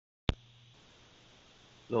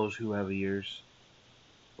Those who have ears,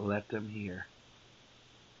 let them hear.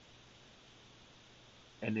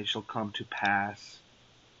 And it shall come to pass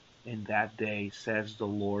in that day, says the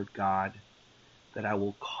Lord God, that I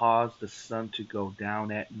will cause the sun to go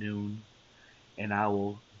down at noon, and I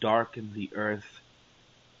will darken the earth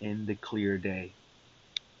in the clear day.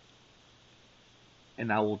 And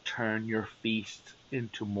I will turn your feast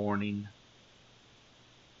into mourning,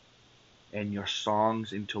 and your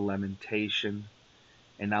songs into lamentation,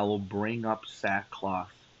 and I will bring up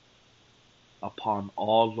sackcloth upon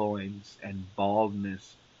all loins, and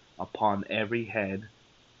baldness upon every head,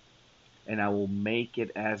 and I will make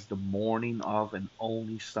it as the morning of an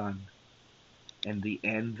only son, and the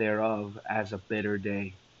end thereof as a bitter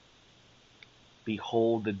day.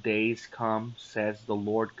 Behold, the days come, says the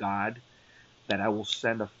Lord God, that I will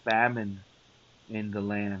send a famine in the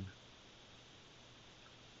land,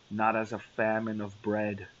 not as a famine of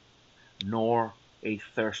bread, nor a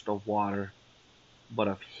thirst of water, but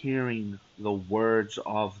of hearing the words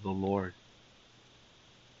of the Lord.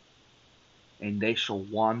 And they shall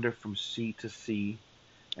wander from sea to sea,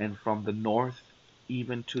 and from the north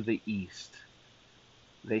even to the east.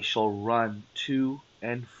 They shall run to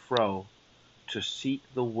and fro to seek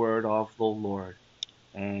the word of the Lord,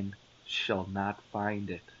 and shall not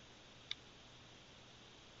find it.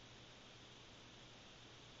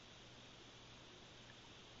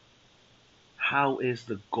 How is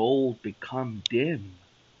the gold become dim?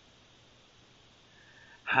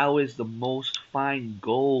 How is the most fine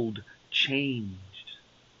gold changed?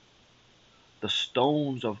 The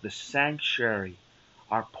stones of the sanctuary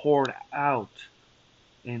are poured out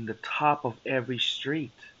in the top of every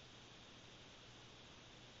street.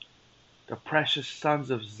 The precious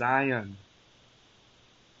sons of Zion,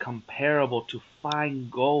 comparable to fine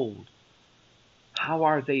gold, how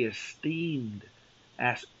are they esteemed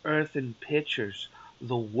as earthen pitchers,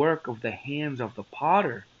 the work of the hands of the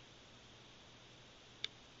potter?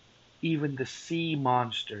 Even the sea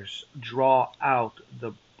monsters draw out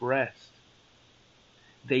the breast.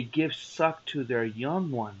 They give suck to their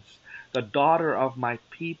young ones. The daughter of my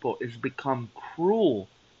people is become cruel,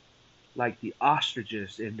 like the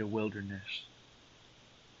ostriches in the wilderness.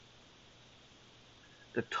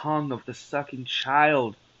 The tongue of the sucking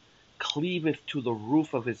child cleaveth to the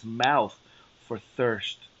roof of his mouth for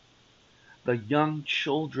thirst. The young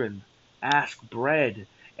children ask bread,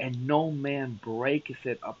 and no man breaketh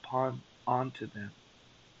it unto them.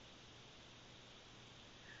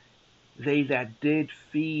 They that did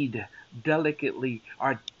feed delicately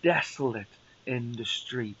are desolate in the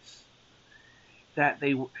streets. That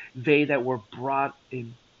they that were brought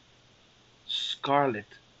in scarlet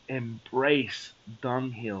embrace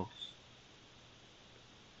dunghills.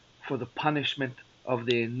 For the punishment of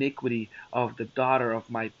the iniquity of the daughter of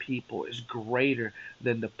my people is greater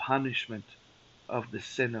than the punishment of the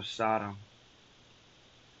sin of Sodom,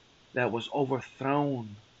 that was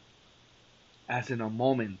overthrown as in a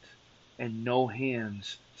moment, and no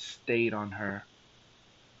hands stayed on her.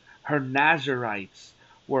 Her Nazarites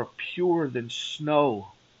were purer than snow.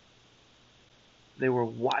 They were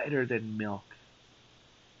whiter than milk.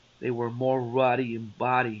 They were more ruddy in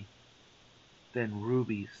body than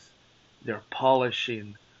rubies. Their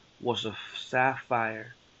polishing was of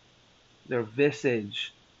sapphire. Their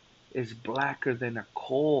visage is blacker than a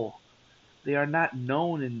coal. They are not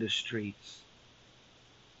known in the streets.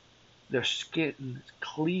 Their skin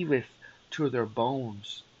cleaveth to their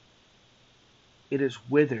bones. It is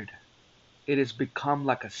withered. It is become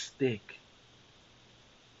like a stick.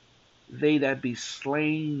 They that be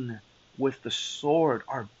slain with the sword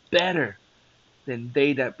are better than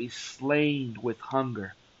they that be slain with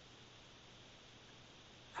hunger.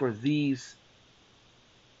 For these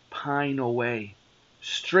pine away,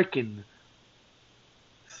 stricken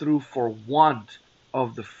through for want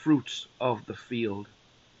of the fruits of the field.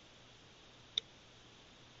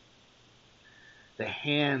 The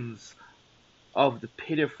hands of the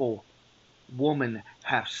pitiful woman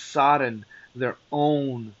have sodden their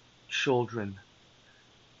own children.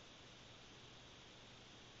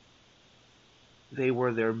 They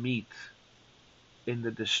were their meat in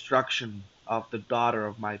the destruction of the daughter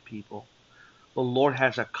of my people. The Lord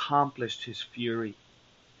has accomplished his fury.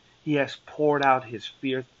 He has poured out his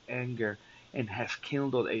fierce anger, and has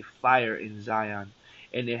kindled a fire in Zion,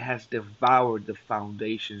 and it has devoured the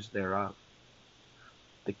foundations thereof.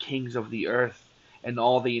 The kings of the earth and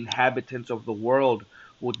all the inhabitants of the world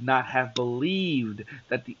would not have believed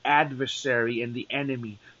that the adversary and the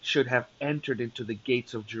enemy should have entered into the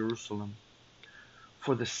gates of Jerusalem.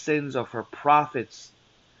 For the sins of her prophets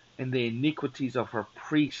and the iniquities of her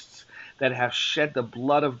priests that have shed the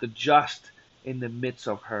blood of the just in the midst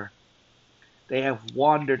of her. They have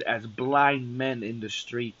wandered as blind men in the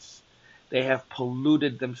streets. They have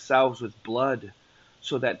polluted themselves with blood,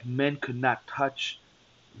 so that men could not touch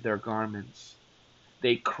their garments.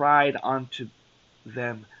 They cried unto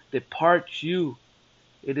them, Depart you,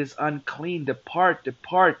 it is unclean, depart,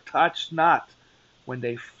 depart, touch not. When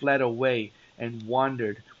they fled away and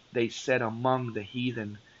wandered, they said among the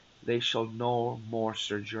heathen, They shall no more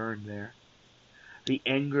sojourn there. The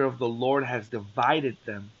anger of the Lord has divided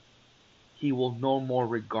them. He will no more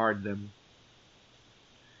regard them.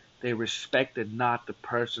 They respected not the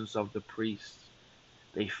persons of the priests.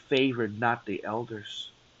 They favored not the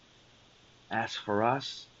elders. As for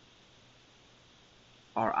us,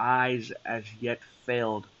 our eyes as yet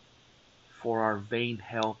failed for our vain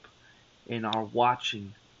help. In our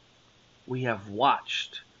watching, we have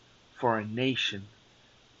watched for a nation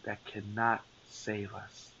that cannot save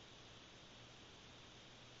us.